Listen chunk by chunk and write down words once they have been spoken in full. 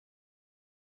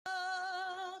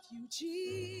you,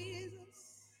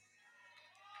 Jesus.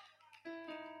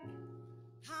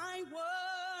 I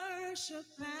worship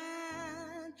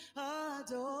and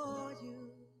adore you.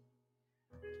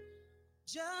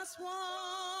 Just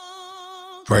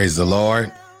want Praise the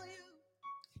Lord.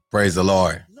 Praise the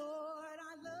Lord.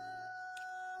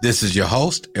 This is your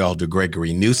host, Elder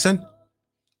Gregory Newsom.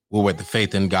 We're with the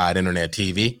Faith in God Internet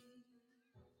TV.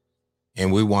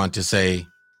 And we want to say,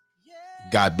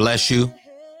 God bless you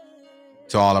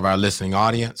to all of our listening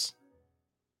audience.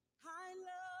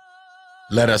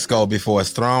 Let us go before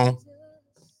his throne.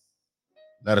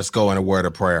 Let us go in a word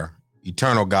of prayer.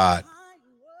 Eternal God,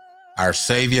 our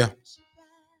Savior,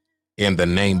 in the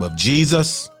name of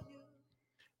Jesus,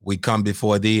 we come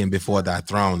before thee and before thy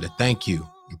throne to thank you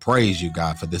and praise you,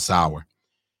 God, for this hour.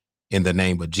 In the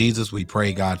name of Jesus, we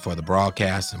pray, God, for the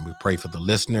broadcast, and we pray for the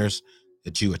listeners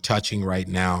that you are touching right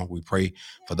now. We pray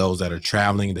for those that are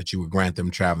traveling, that you would grant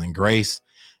them traveling grace.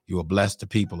 You will bless the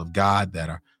people of God that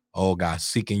are, oh God,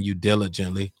 seeking you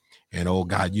diligently. And oh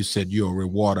God, you said you're a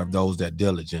rewarder of those that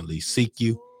diligently seek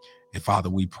you. And Father,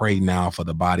 we pray now for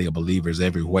the body of believers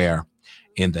everywhere.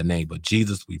 In the name of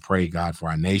Jesus, we pray, God, for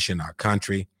our nation, our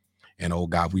country. And oh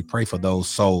God, we pray for those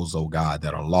souls, oh God,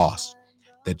 that are lost,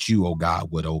 that you, oh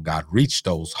God, would, oh God, reach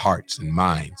those hearts and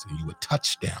minds, and you would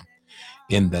touch them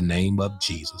in the name of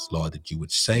Jesus, Lord, that you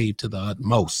would save to the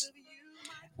utmost.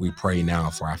 We pray now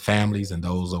for our families and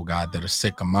those, oh God, that are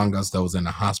sick among us, those in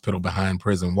the hospital behind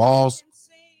prison walls.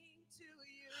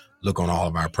 Look on all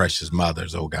of our precious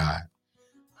mothers, oh God.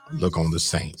 Look on the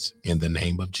saints in the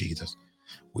name of Jesus.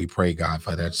 We pray, God,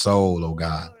 for that soul, oh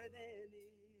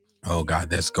God,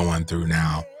 that's going through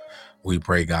now. We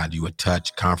pray, God, you would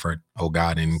touch, comfort, oh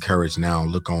God, and encourage now.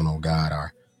 Look on, oh God,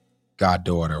 our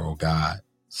goddaughter, oh God,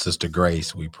 Sister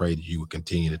Grace. We pray that you would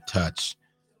continue to touch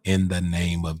in the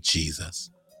name of Jesus.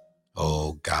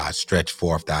 Oh God, stretch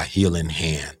forth thy healing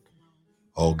hand,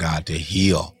 oh God, to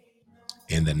heal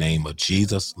in the name of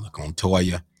Jesus. Look on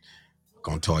Toya, look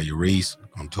on Toya Reese,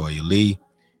 look on Toya Lee.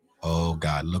 Oh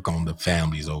God, look on the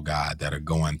families, oh God, that are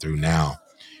going through now.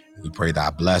 We pray thy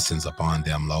blessings upon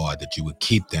them, Lord, that you would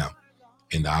keep them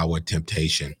in the hour of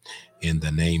temptation. In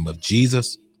the name of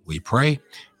Jesus, we pray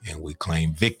and we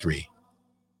claim victory.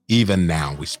 Even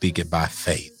now, we speak it by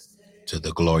faith to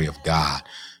the glory of God.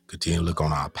 Continue to look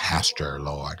on our pastor,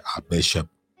 Lord, our bishop.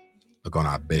 Look on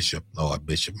our bishop, Lord,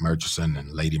 Bishop Murchison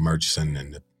and Lady Murchison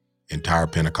and the entire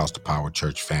Pentecostal Power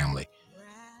Church family.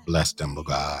 Bless them, oh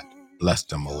God. Bless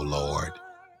them, oh Lord.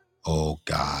 Oh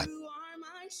God,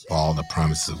 for all the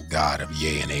promises of God of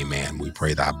yea and amen. We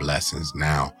pray thy blessings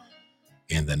now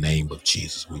in the name of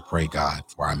Jesus. We pray, God,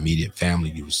 for our immediate family.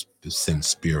 You send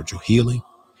spiritual healing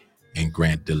and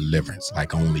grant deliverance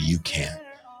like only you can.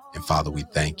 And Father, we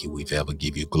thank you. We forever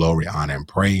give you glory, honor, and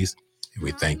praise. And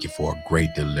we thank you for a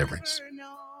great deliverance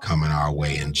coming our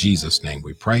way. In Jesus' name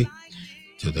we pray,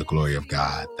 to the glory of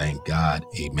God. Thank God.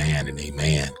 Amen and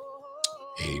amen.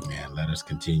 Amen. Let us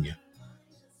continue.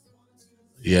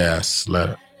 Yes,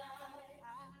 let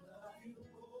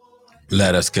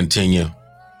us continue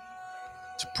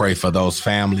to pray for those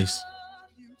families.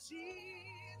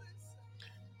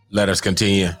 Let us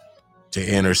continue to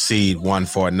intercede one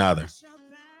for another.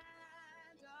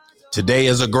 Today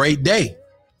is a great day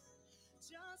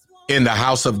in the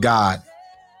house of God.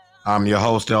 I'm your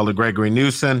host, Elder Gregory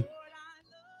Newsom,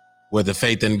 with the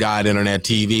Faith in God Internet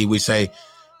TV. We say,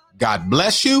 God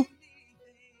bless you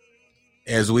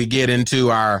as we get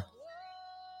into our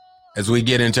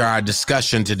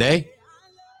discussion today.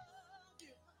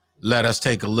 Let us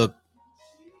take a look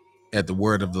at the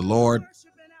word of the Lord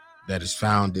that is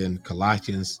found in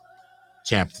Colossians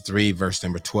chapter 3, verse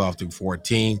number 12 through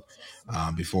 14.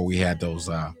 Before we had those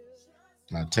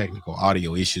technical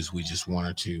audio issues, we just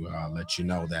wanted to let you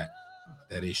know that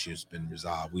issue has been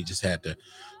resolved. We just had to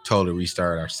totally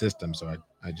restart our system. So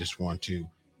I just want to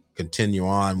continue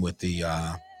on with the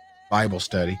Bible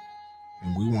study.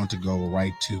 And we want to go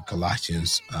right to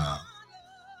Colossians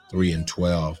 3 and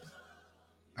 12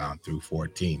 through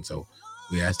 14. So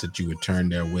we ask that you would turn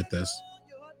there with us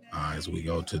as we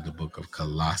go to the book of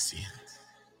Colossians.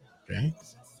 Okay?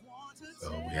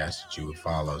 So we ask that you would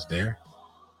follow us there.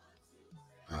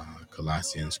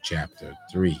 Colossians chapter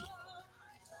 3,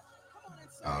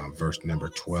 verse number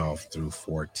 12 through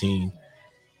 14.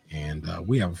 And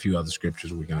we have a few other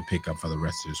scriptures we're going to pick up for the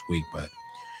rest of this week. But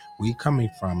we coming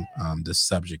from the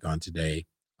subject on today,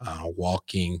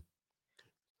 walking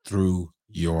through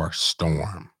your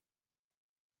storm.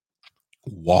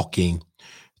 Walking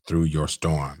through your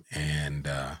storm. And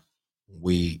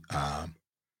we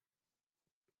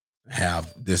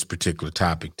have this particular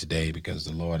topic today because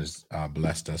the Lord has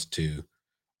blessed us to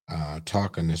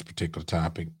talk on this particular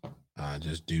topic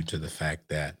just due to the fact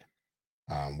that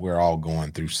we're all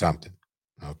going through something.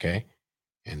 Okay.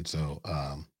 And so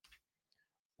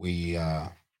we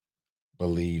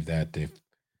believe that if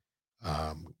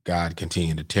God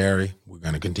continue to tarry, we're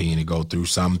going to continue to go through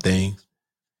some things,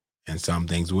 and some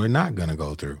things we're not going to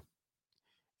go through.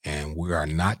 And we are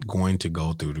not going to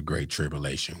go through the Great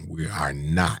Tribulation. We are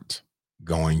not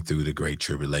going through the Great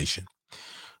Tribulation.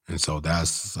 And so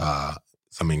that's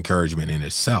some encouragement in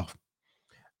itself.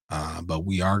 But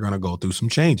we are going to go through some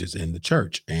changes in the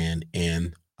church and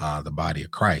in the body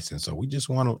of Christ. And so we just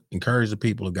want to encourage the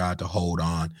people of God to hold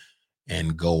on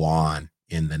and go on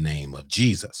in the name of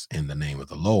Jesus, in the name of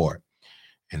the Lord.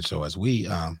 And so as we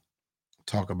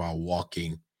talk about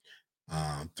walking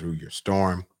through your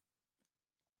storm,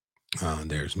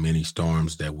 there's many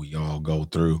storms that we all go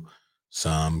through.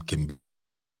 Some can